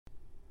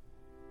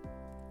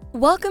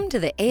Welcome to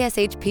the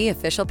ASHP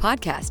Official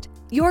Podcast,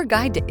 your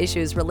guide to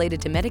issues related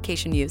to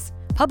medication use,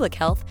 public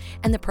health,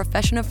 and the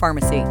profession of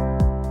pharmacy.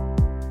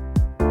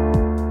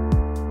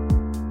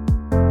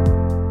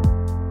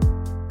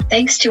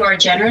 Thanks to our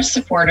generous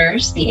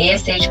supporters, the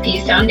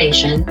ASHP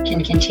Foundation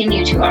can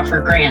continue to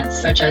offer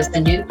grants such as the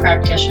New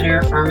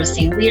Practitioner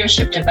Pharmacy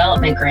Leadership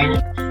Development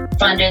Grant,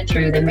 funded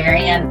through the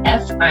Mary M.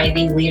 F.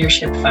 Ivy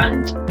Leadership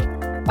Fund.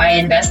 By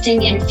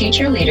investing in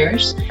future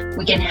leaders,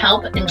 we can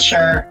help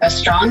ensure a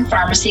strong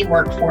pharmacy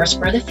workforce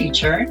for the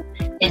future,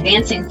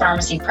 advancing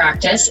pharmacy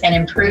practice, and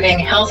improving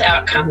health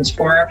outcomes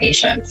for our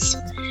patients.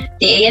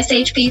 The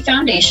ASHP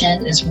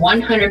Foundation is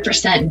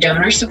 100%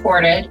 donor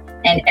supported,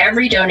 and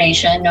every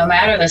donation, no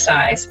matter the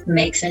size,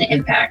 makes an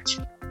impact.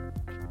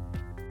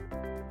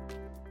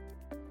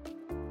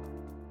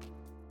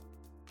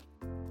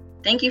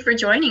 Thank you for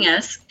joining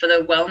us for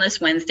the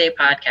Wellness Wednesday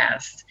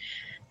podcast.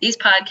 These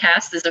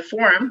podcasts is a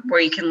forum where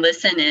you can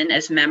listen in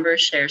as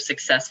members share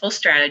successful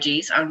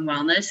strategies on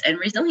wellness and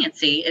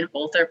resiliency in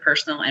both their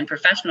personal and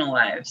professional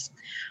lives.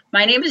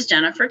 My name is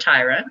Jennifer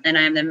Tyra, and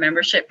I am the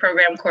Membership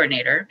Program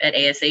Coordinator at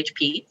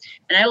ASHP,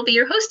 and I will be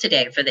your host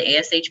today for the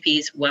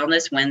ASHP's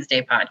Wellness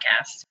Wednesday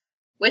podcast.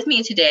 With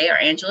me today are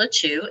Angela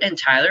Chu and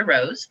Tyler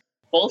Rose,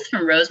 both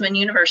from Roseman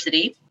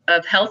University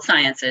of Health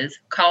Sciences,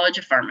 College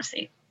of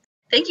Pharmacy.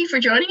 Thank you for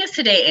joining us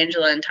today,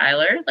 Angela and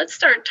Tyler. Let's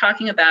start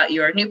talking about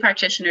your New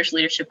Practitioners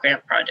Leadership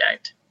Grant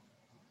project.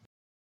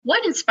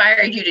 What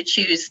inspired you to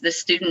choose the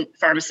student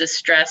pharmacist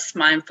stress,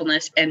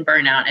 mindfulness, and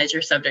burnout as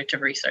your subject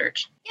of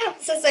research? Yeah,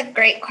 this is a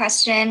great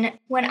question.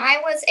 When I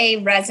was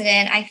a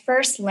resident, I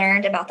first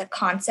learned about the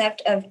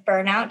concept of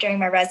burnout during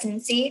my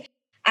residency.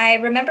 I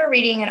remember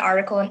reading an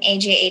article in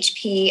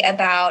AJHP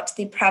about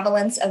the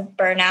prevalence of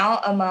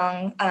burnout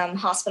among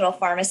hospital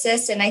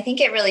pharmacists. And I think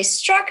it really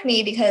struck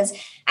me because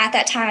at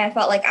that time, I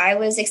felt like I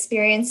was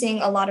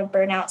experiencing a lot of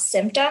burnout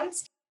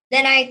symptoms.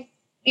 Then I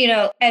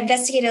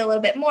investigated a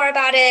little bit more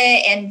about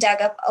it and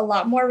dug up a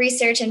lot more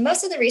research. And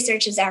most of the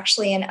research is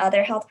actually in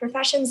other health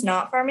professions,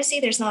 not pharmacy.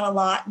 There's not a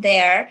lot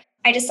there.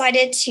 I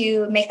decided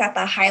to make that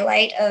the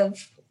highlight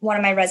of one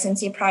of my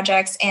residency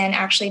projects and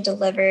actually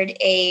delivered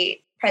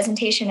a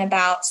presentation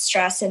about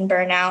stress and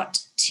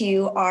burnout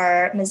to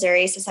our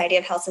Missouri Society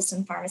of Health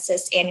System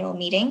Pharmacists annual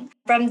meeting.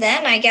 From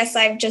then, I guess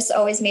I've just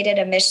always made it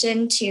a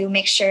mission to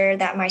make sure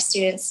that my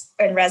students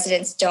and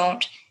residents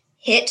don't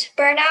hit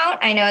burnout.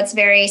 I know it's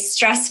very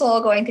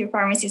stressful going through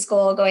pharmacy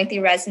school, going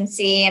through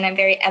residency, and I'm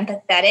very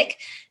empathetic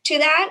to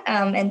that.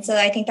 And so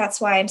I think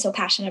that's why I'm so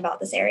passionate about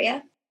this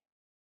area.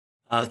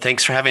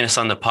 Thanks for having us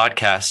on the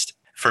podcast.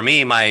 For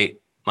me, my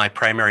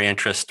primary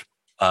interest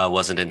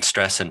wasn't in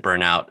stress and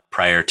burnout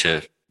prior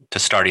to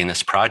starting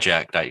this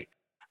project.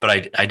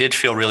 But I did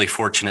feel really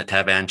fortunate to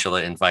have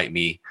Angela invite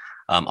me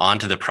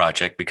onto the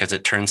project because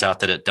it turns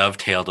out that it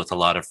dovetailed with a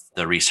lot of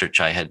the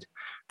research I had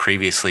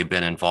previously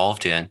been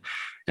involved in.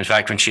 In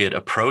fact, when she had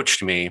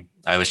approached me,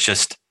 I was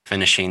just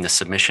finishing the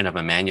submission of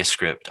a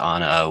manuscript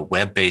on a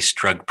web-based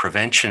drug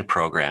prevention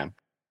program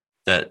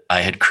that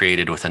I had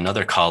created with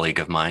another colleague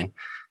of mine.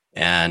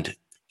 And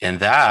in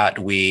that,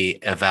 we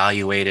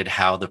evaluated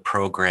how the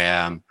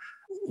program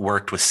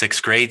worked with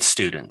sixth grade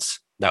students.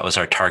 That was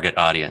our target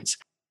audience.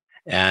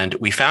 And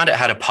we found it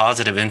had a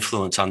positive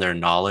influence on their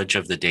knowledge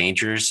of the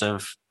dangers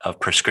of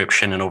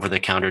prescription and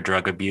over-the-counter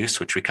drug abuse,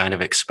 which we kind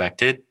of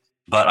expected.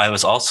 But I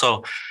was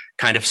also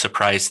kind of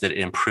surprised that it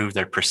improved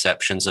their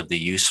perceptions of the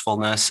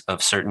usefulness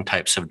of certain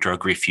types of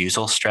drug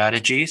refusal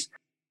strategies.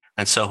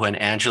 And so when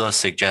Angela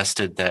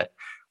suggested that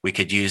we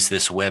could use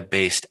this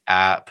web-based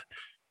app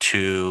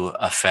to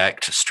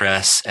affect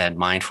stress and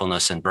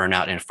mindfulness and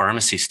burnout in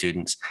pharmacy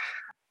students,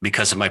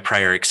 because of my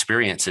prior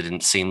experience, it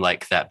didn't seem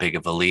like that big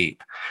of a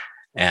leap.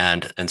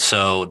 And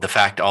so the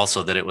fact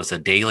also that it was a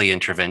daily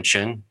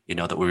intervention,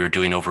 that we were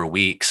doing over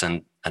weeks,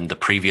 and the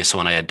previous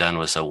one I had done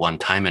was a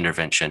one-time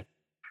intervention,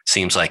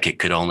 seems like it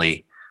could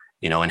only,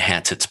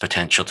 enhance its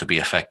potential to be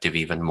effective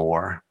even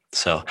more.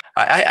 So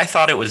I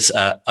thought it was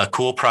a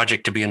cool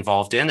project to be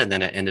involved in, and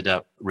then it ended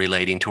up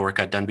relating to work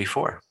I'd done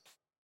before.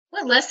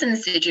 What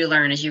lessons did you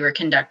learn as you were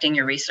conducting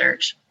your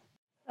research?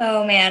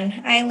 Oh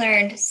man, I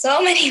learned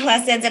so many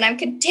lessons, and I'm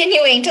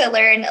continuing to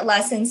learn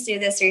lessons through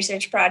this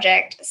research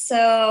project.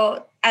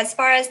 So as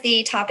far as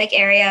the topic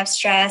area of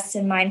stress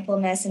and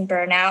mindfulness and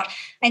burnout,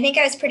 I think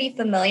I was pretty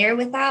familiar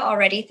with that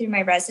already through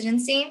my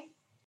residency.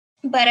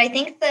 But I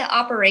think the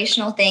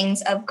operational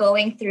things of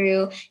going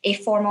through a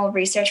formal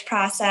research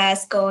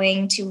process,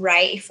 going to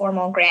write a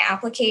formal grant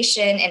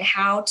application, and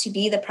how to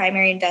be the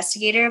primary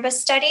investigator of a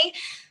study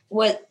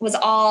was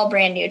all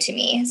brand new to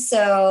me.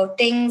 So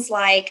things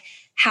like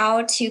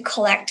how to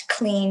collect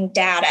clean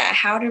data,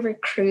 how to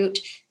recruit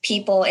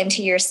people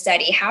into your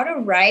study, how to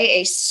write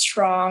a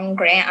strong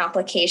grant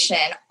application.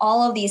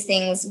 All of these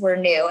things were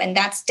new. And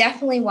that's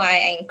definitely why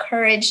I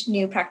encourage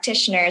new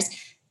practitioners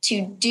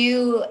to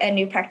do a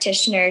new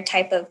practitioner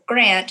type of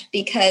grant,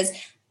 because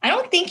I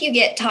don't think you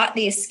get taught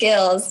these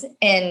skills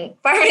in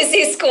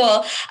pharmacy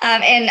school.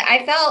 And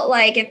I felt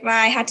like if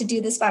I had to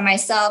do this by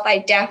myself, I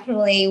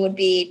definitely would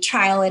be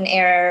trial and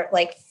error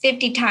like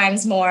 50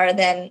 times more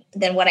than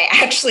what I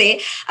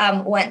actually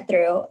went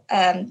through.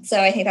 So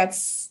I think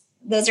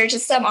those are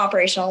just some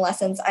operational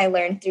lessons I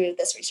learned through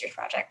this research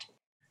project.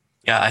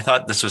 Yeah, I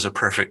thought this was a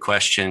perfect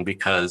question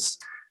because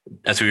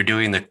as we were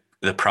doing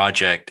the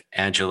project,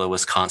 Angela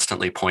was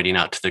constantly pointing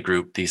out to the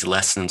group these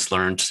lessons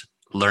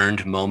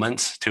learned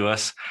moments to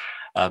us.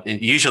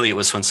 Usually it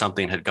was when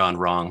something had gone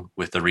wrong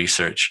with the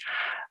research.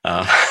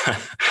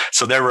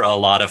 So there were a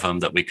lot of them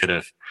that we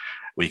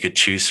could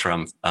choose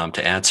from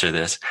to answer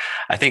this.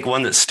 I think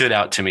one that stood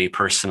out to me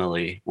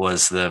personally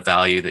was the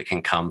value that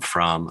can come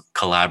from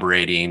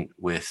collaborating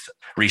with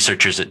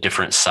researchers at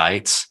different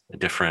sites,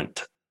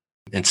 different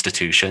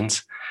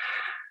institutions.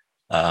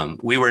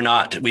 We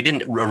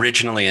didn't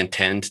originally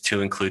intend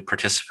to include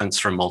participants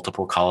from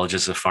multiple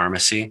colleges of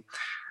pharmacy,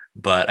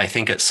 but I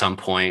think at some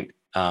point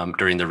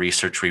during the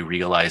research, we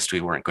realized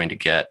we weren't going to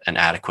get an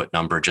adequate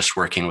number just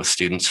working with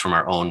students from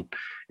our own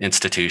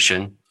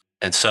institution.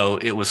 And so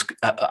it was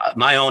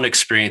my own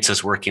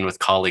experiences working with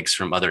colleagues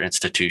from other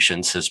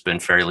institutions has been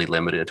fairly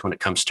limited when it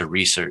comes to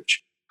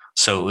research.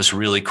 So it was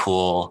really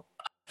cool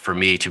for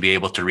me to be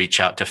able to reach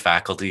out to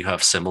faculty who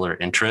have similar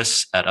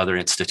interests at other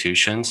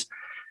institutions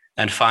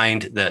and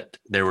find that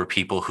there were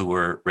people who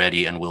were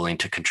ready and willing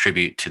to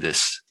contribute to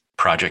this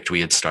project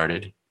we had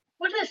started.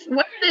 What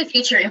are the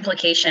future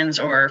implications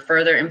or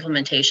further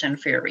implementation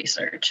for your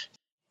research?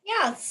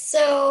 Yeah,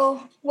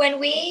 so when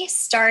we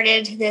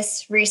started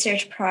this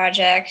research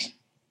project,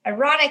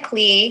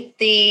 ironically,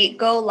 the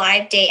go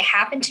live date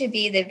happened to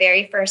be the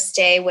very first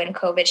day when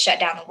COVID shut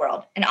down the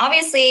world. And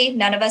obviously,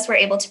 none of us were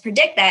able to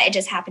predict that. It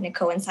just happened to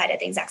coincide at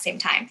the exact same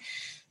time.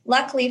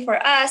 Luckily for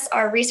us,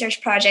 our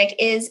research project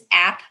is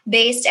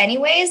app-based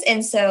anyways,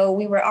 and so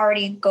we were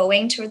already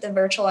going to the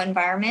virtual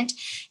environment.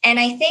 And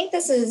I think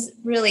this is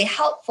really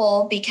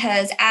helpful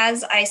because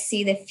as I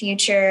see the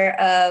future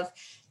of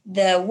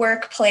the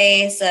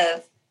workplace,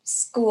 of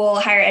school,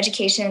 higher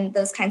education,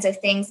 those kinds of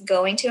things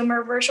going to a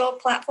more virtual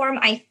platform,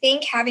 I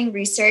think having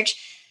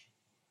research,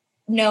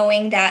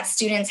 knowing that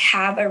students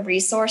have a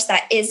resource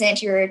that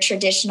isn't your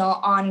traditional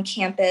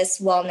on-campus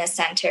wellness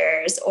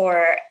centers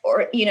or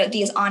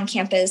these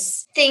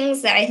on-campus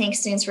things that I think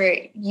students were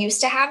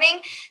used to having,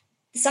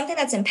 something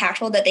that's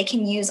impactful that they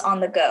can use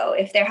on the go.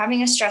 If they're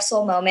having a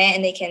stressful moment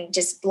and they can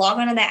just log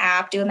onto the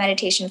app, do a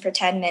meditation for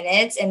 10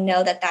 minutes and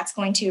know that that's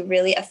going to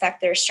really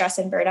affect their stress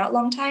and burnout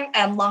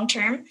long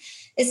term,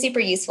 is super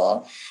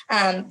useful.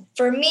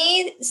 For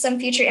me, some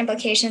future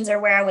implications or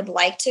where I would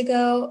like to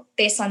go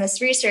based on this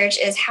research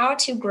is how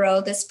to grow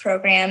this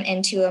program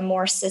into a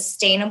more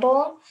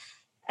sustainable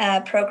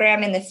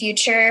program in the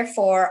future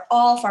for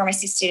all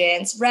pharmacy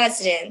students,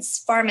 residents,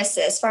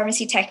 pharmacists,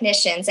 pharmacy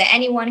technicians, that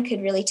anyone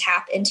could really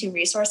tap into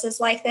resources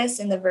like this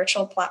in the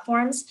virtual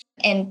platforms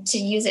and to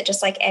use it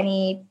just like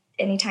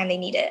anytime they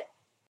need it.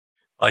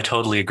 I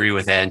totally agree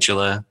with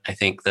Angela. I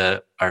think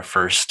that our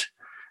first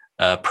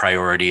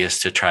priority is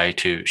to try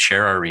to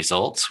share our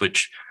results,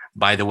 which,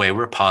 by the way,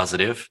 were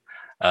positive.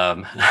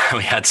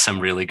 We had some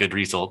really good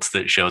results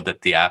that showed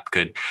that the app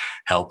could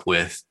help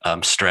with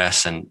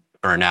stress and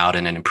burnout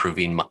and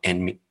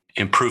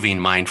improving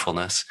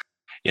mindfulness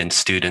in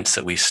students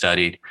that we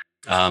studied.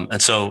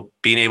 And so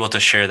being able to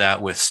share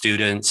that with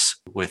students,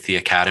 with the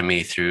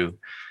Academy through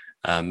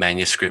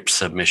manuscript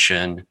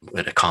submission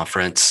at a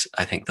conference,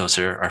 I think those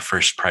are our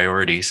first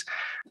priorities.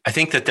 I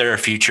think that there are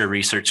future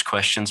research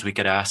questions we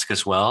could ask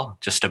as well,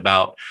 just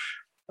about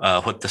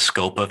what the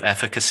scope of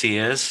efficacy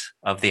is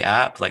of the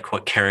app, like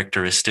what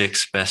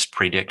characteristics best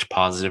predict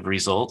positive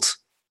results.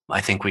 I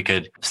think we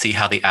could see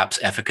how the app's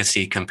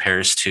efficacy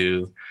compares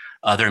to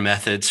other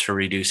methods for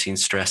reducing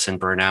stress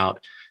and burnout.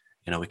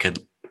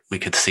 We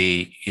could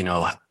see,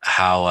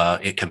 how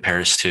it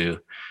compares to,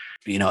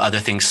 other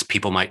things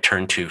people might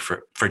turn to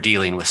for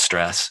dealing with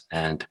stress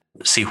and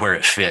see where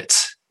it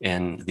fits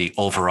in the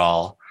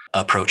overall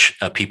approach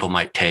people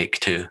might take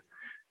to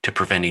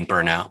preventing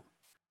burnout.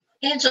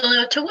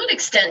 Angela, to what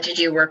extent did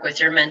you work with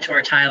your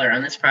mentor, Tyler,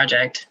 on this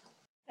project?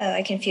 Oh,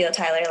 I can feel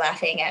Tyler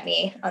laughing at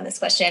me on this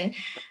question.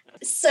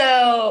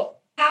 So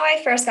how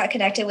I first got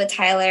connected with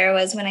Tyler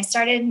was when I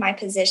started my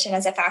position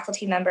as a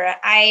faculty member.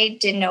 I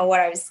didn't know what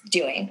I was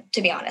doing,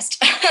 to be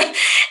honest.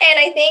 And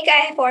I think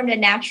I formed a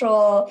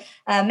natural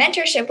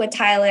mentorship with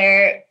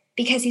Tyler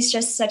because he's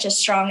just such a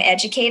strong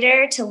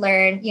educator to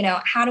learn,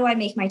 how do I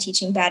make my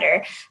teaching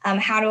better?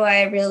 How do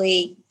I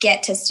really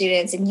get to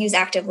students and use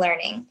active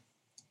learning?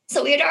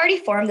 So we had already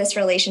formed this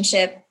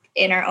relationship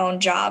in our own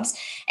jobs.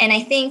 And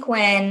I think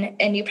when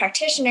a new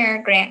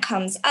practitioner grant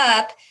comes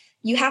up,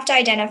 you have to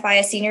identify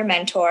a senior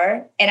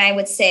mentor. And I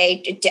would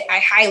say I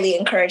highly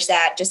encourage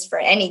that just for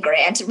any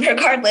grant,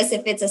 regardless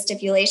if it's a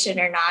stipulation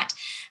or not.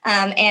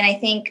 And I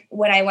think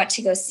when I went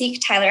to go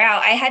seek Tyler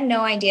out, I had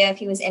no idea if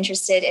he was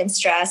interested in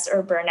stress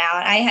or burnout.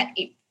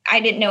 I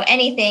didn't know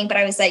anything, but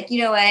I was like,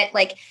 you know what,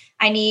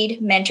 I need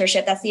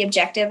mentorship. That's the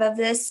objective of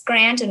this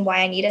grant and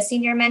why I need a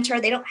senior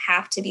mentor. They don't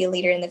have to be a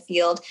leader in the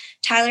field.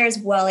 Tyler is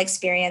well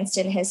experienced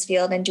in his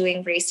field and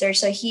doing research.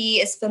 So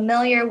he is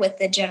familiar with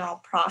the general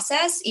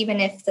process, even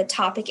if the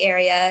topic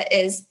area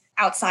is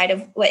outside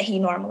of what he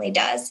normally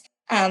does.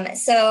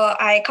 So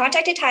I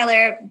contacted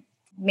Tyler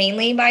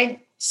mainly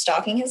by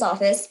stalking his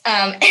office.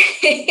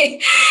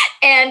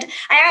 And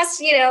I asked,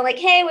 like,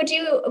 hey, would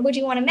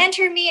you want to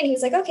mentor me? And he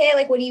was like, okay,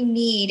 like, what do you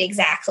need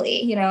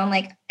exactly? I'm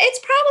like, it's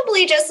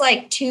probably just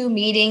like 2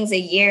 meetings a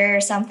year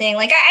or something.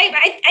 Like,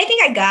 I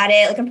think I got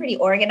it. Like, I'm pretty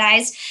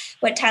organized.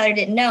 What Tyler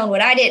didn't know and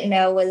what I didn't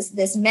know was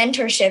this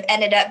mentorship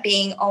ended up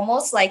being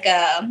almost like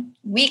a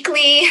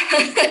weekly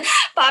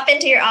pop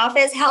into your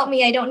office, help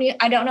me. I don't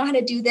know how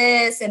to do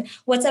this. And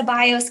what's a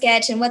bio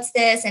sketch and what's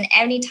this? And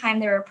anytime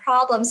there were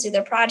problems through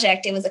the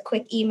project, it was a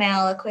quick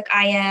email, a quick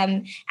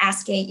IM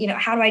asking,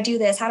 how do I do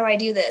this? How do I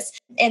do this?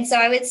 And so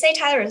I would say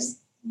Tyler was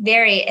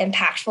very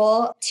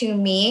impactful to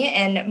me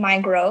and my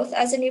growth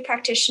as a new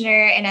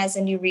practitioner and as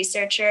a new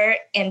researcher,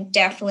 and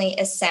definitely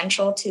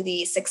essential to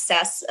the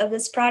success of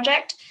this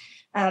project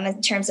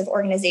in terms of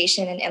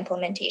organization and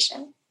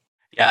implementation.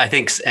 Yeah, I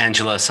think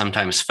Angela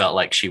sometimes felt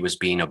like she was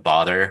being a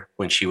bother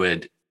when she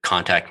would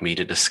contact me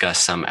to discuss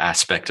some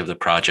aspect of the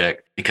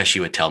project because she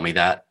would tell me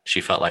that. She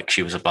felt like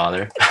she was a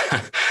bother.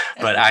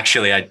 But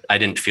actually, I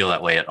didn't feel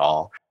that way at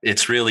all.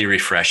 It's really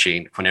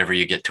refreshing whenever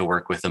you get to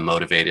work with a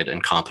motivated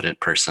and competent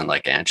person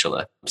like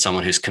Angela,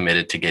 someone who's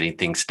committed to getting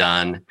things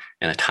done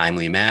in a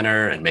timely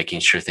manner and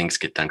making sure things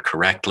get done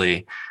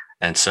correctly.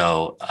 And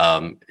so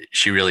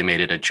she really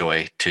made it a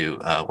joy to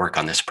work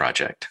on this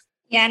project.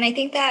 Yeah, and I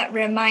think that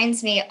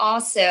reminds me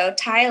also,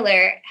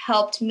 Tyler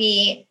helped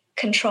me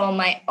control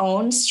my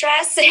own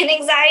stress and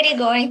anxiety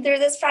going through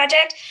this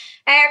project.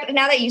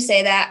 Now that you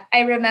say that,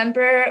 I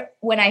remember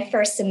when I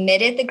first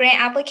submitted the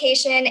grant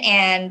application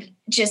and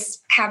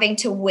just having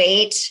to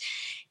wait.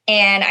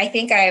 And I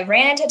think I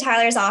ran into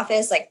Tyler's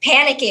office, like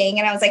panicking.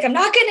 And I was like, I'm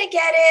not going to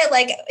get it.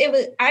 Like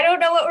I don't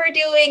know what we're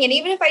doing. And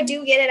even if I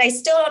do get it, I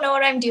still don't know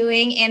what I'm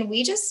doing. And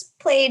we just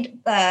played.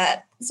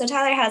 So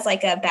Tyler has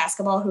like a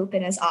basketball hoop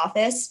in his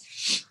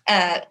office,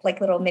 like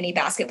little mini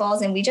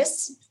basketballs. And we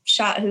just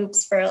shot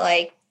hoops for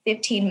like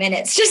 15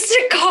 minutes just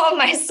to calm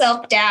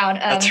myself down.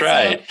 That's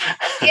right.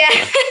 So, yeah.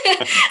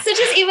 So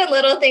just even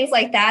little things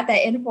like that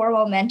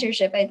informal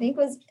mentorship, I think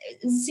was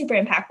super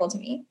impactful to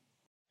me.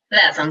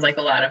 That sounds like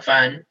a lot of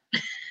fun.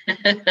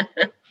 How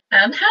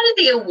did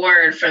the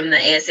award from the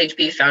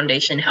ASHP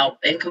Foundation help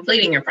in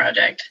completing your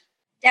project?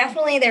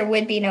 Definitely, there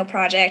would be no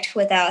project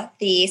without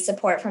the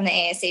support from the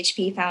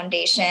ASHP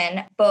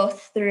Foundation,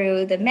 both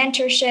through the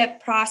mentorship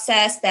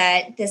process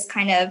that this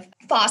kind of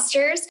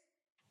fosters,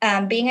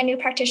 being a new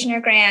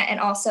practitioner grant, and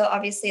also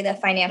obviously the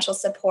financial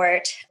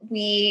support.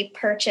 We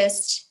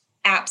purchased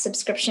app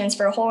subscriptions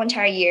for a whole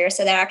entire year.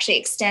 So that actually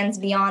extends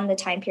beyond the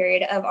time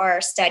period of our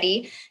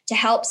study to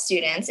help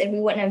students. And we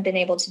wouldn't have been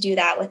able to do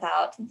that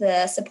without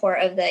the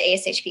support of the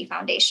ASHP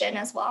Foundation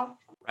as well.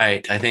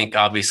 Right. I think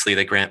obviously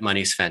the grant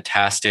money is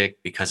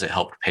fantastic because it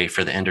helped pay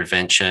for the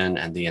intervention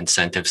and the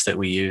incentives that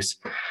we use.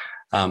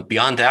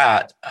 Beyond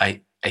that,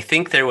 I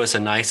think there was a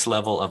nice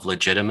level of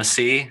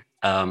legitimacy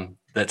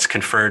that's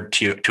conferred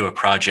to a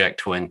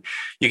project when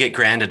you get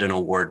granted an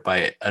award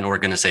by an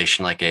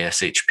organization like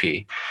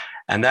ASHP.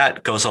 And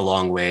that goes a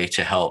long way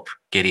to help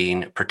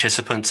getting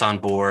participants on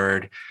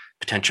board,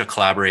 potential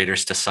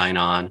collaborators to sign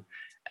on.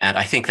 And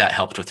I think that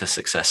helped with the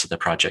success of the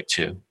project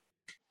too.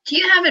 Do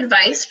you have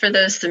advice for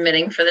those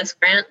submitting for this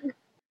grant?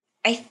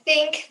 I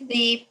think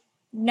the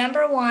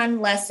number one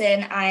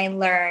lesson I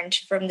learned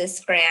from this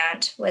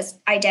grant was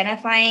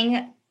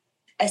identifying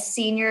a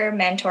senior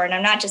mentor. And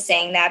I'm not just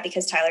saying that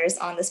because Tyler is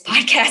on this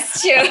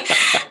podcast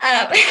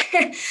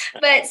too,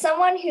 but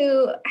someone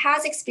who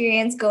has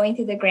experience going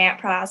through the grant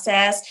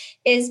process,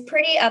 is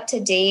pretty up to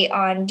date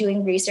on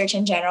doing research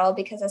in general,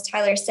 because as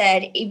Tyler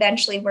said,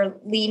 eventually we're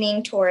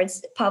leaning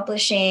towards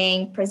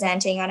publishing,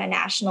 presenting on a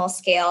national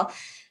scale.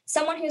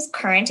 Someone who's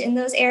current in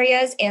those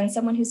areas and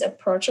someone who's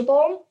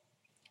approachable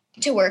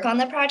to work on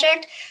the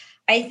project.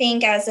 I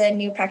think as a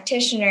new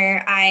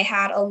practitioner, I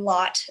had a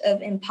lot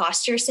of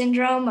imposter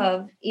syndrome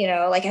of,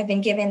 like I've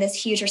been given this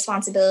huge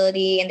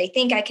responsibility and they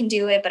think I can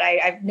do it, but I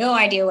have no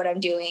idea what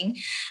I'm doing.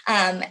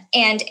 And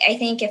I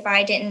think if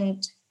I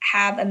didn't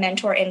have a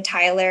mentor in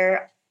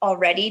Tyler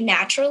already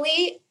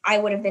naturally, I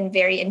would have been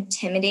very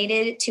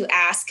intimidated to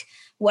ask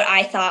what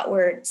I thought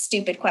were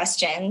stupid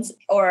questions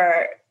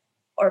or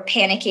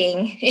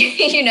panicking,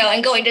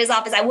 and going to his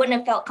office. I wouldn't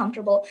have felt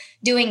comfortable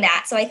doing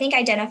that. So I think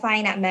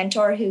identifying that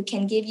mentor who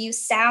can give you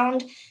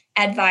sound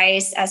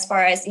advice as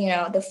far as,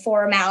 the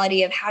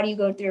formality of how do you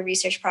go through a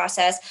research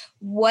process?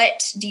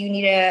 What do you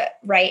need to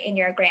write in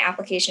your grant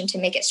application to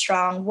make it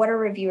strong? What are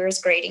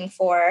reviewers grading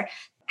for?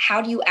 How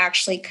do you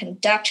actually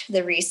conduct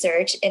the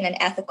research in an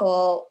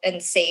ethical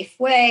and safe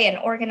way, an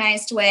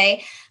organized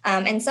way,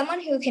 and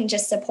someone who can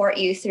just support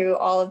you through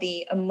all of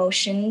the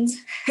emotions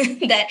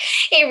that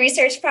a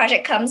research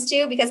project comes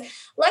to. Because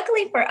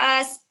luckily for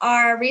us,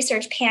 our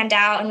research panned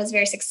out and was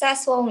very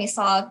successful, and we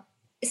saw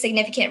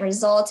significant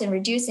results in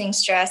reducing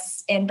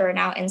stress and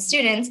burnout in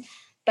students.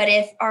 But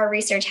if our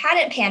research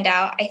hadn't panned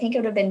out, I think it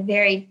would have been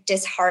very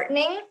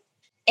disheartening.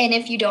 And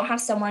if you don't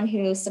have someone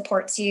who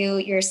supports you,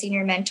 your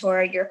senior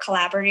mentor, your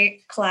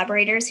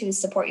collaborators who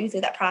support you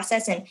through that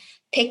process and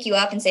pick you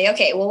up and say,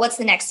 okay, well, what's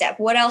the next step?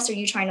 What else are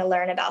you trying to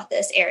learn about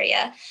this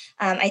area?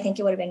 I think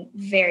it would have been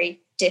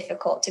very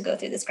difficult to go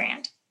through this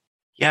grant.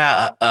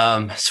 Yeah.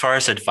 As far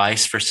as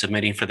advice for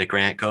submitting for the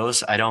grant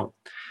goes, I don't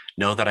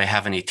know that I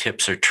have any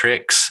tips or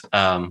tricks.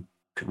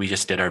 We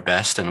just did our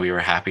best and we were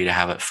happy to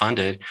have it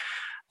funded.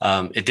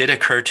 It did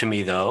occur to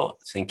me, though,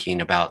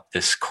 thinking about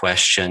this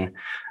question,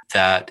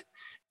 that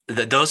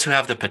those who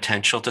have the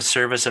potential to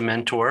serve as a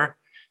mentor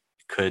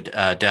could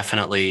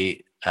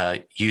definitely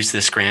use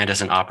this grant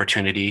as an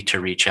opportunity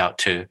to reach out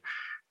to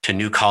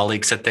new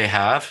colleagues that they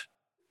have.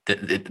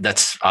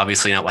 That's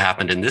obviously not what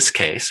happened in this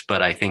case,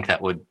 but I think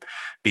that would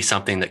be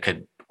something that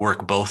could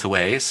work both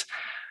ways,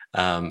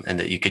 and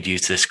that you could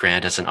use this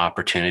grant as an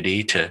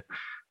opportunity to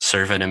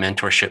serve in a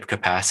mentorship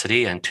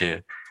capacity and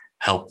to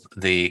help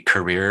the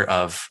career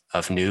of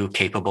new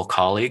capable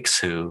colleagues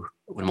who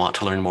would want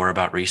to learn more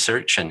about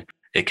research. And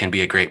it can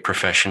be a great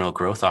professional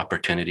growth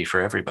opportunity for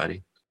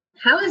everybody.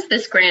 How has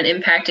this grant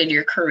impacted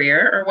your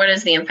career, or what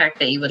is the impact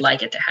that you would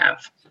like it to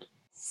have?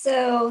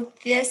 So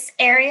this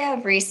area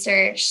of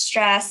research,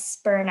 stress,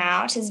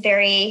 burnout, is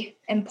very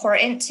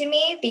important to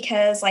me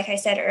because, like I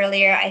said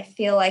earlier, I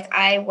feel like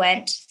I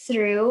went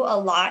through a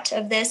lot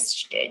of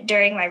this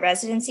during my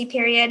residency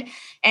period.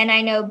 And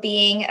I know,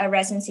 being a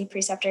residency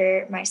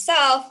preceptor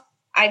myself,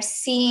 I've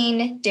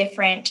seen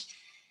different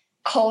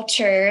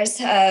cultures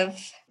of,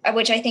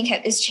 which I think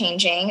is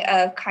changing,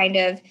 of kind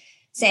of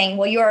saying,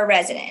 well, you're a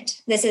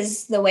resident. This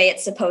is the way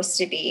it's supposed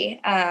to be.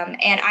 And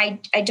I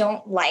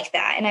don't like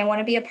that. And I want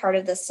to be a part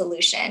of the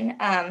solution.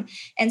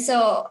 And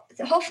so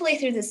hopefully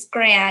through this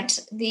grant,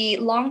 the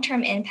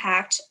long-term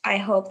impact I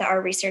hope that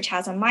our research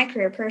has on my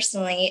career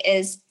personally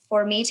is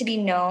for me to be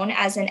known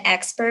as an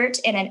expert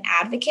and an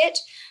advocate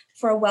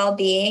for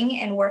well-being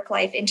and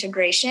work-life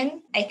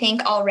integration. I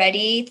think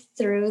already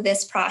through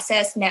this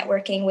process,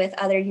 networking with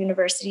other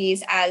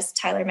universities, as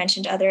Tyler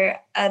mentioned, other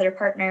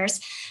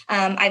partners,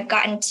 I've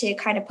gotten to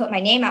kind of put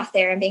my name out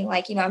there and being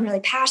like, I'm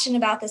really passionate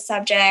about this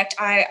subject.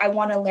 I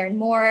want to learn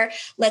more.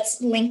 Let's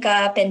link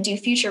up and do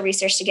future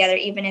research together,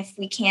 even if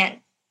we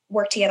can't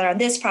work together on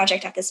this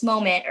project at this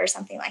moment or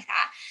something like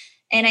that.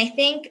 And I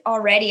think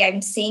already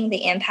I'm seeing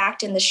the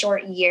impact in the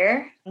short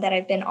year that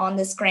I've been on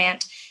this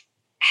grant,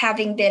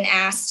 having been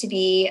asked to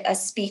be a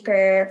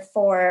speaker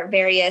for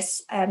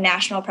various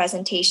national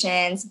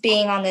presentations,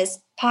 being on this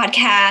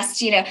podcast,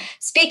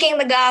 speaking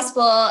the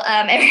gospel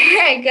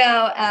everywhere I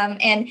go,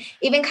 and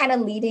even kind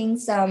of leading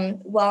some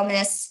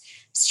wellness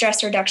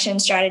stress reduction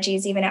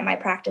strategies, even at my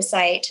practice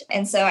site.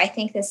 And so I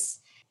think this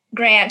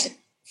grant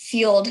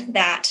fueled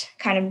that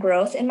kind of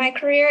growth in my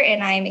career,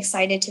 and I'm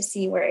excited to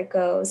see where it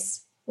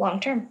goes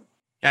long term.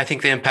 Yeah, I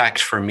think the impact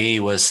for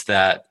me was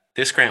that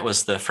this grant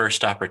was the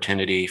first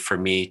opportunity for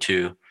me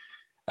to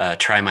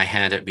try my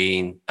hand at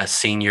being a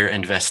senior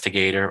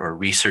investigator or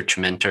research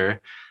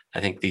mentor. I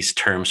think these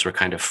terms were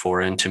kind of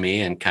foreign to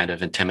me and kind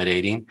of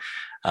intimidating,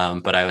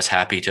 but I was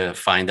happy to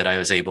find that I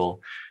was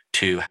able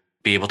to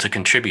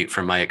contribute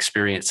from my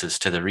experiences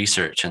to the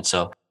research. And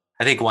so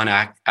I think one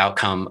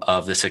outcome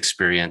of this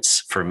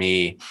experience for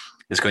me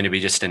is going to be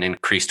just an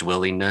increased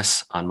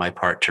willingness on my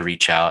part to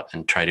reach out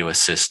and try to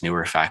assist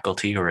newer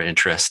faculty who are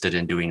interested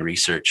in doing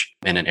research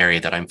in an area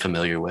that I'm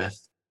familiar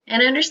with.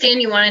 And I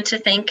understand you wanted to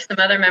thank some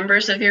other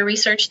members of your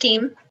research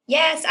team.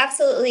 Yes,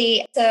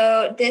 absolutely.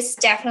 So this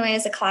definitely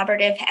is a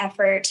collaborative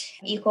effort,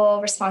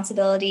 equal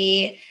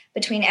responsibility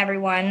between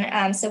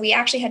everyone. So we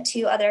actually had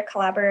 2 other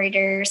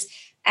collaborators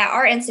at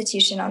our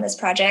institution on this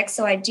project.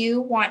 So I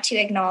do want to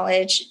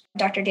acknowledge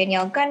Dr.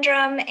 Danielle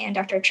Gundrum and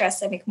Dr.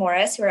 Teresa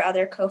McMorris, who are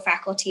other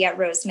co-faculty at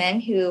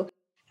Roseman, who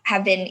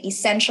have been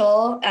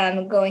essential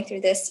going through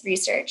this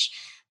research.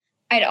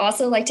 I'd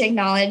also like to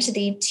acknowledge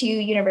the 2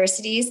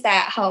 universities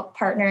that help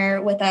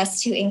partner with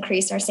us to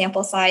increase our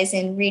sample size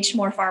and reach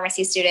more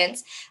pharmacy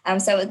students.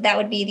 So that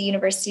would be the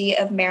University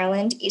of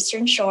Maryland,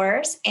 Eastern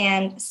Shores,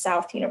 and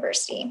South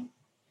University.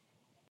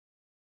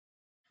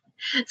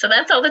 So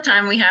that's all the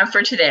time we have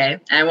for today.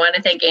 I want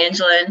to thank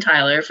Angela and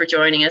Tyler for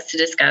joining us to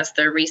discuss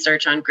their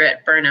research on grit,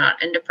 burnout,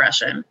 and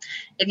depression.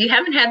 If you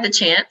haven't had the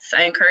chance,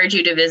 I encourage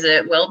you to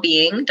visit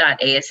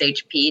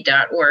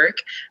wellbeing.ashp.org,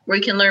 where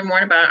you can learn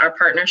more about our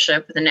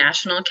partnership with the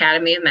National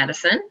Academy of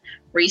Medicine,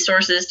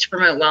 resources to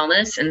promote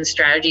wellness, and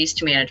strategies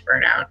to manage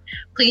burnout.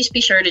 Please be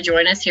sure to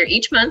join us here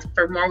each month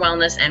for more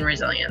wellness and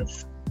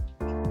resilience.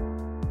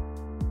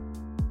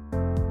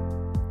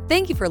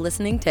 Thank you for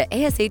listening to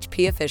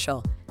ASHP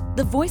Official,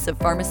 the voice of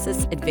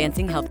pharmacists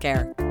advancing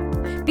healthcare.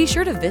 Be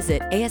sure to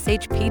visit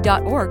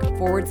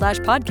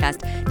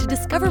ashp.org/podcast to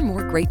discover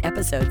more great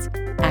episodes,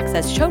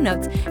 access show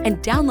notes,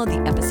 and download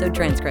the episode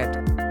transcript.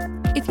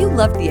 If you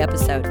loved the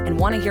episode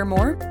and want to hear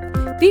more,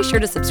 be sure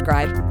to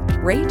subscribe,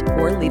 rate,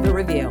 or leave a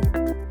review.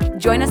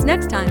 Join us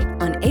next time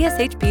on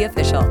ASHP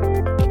Official.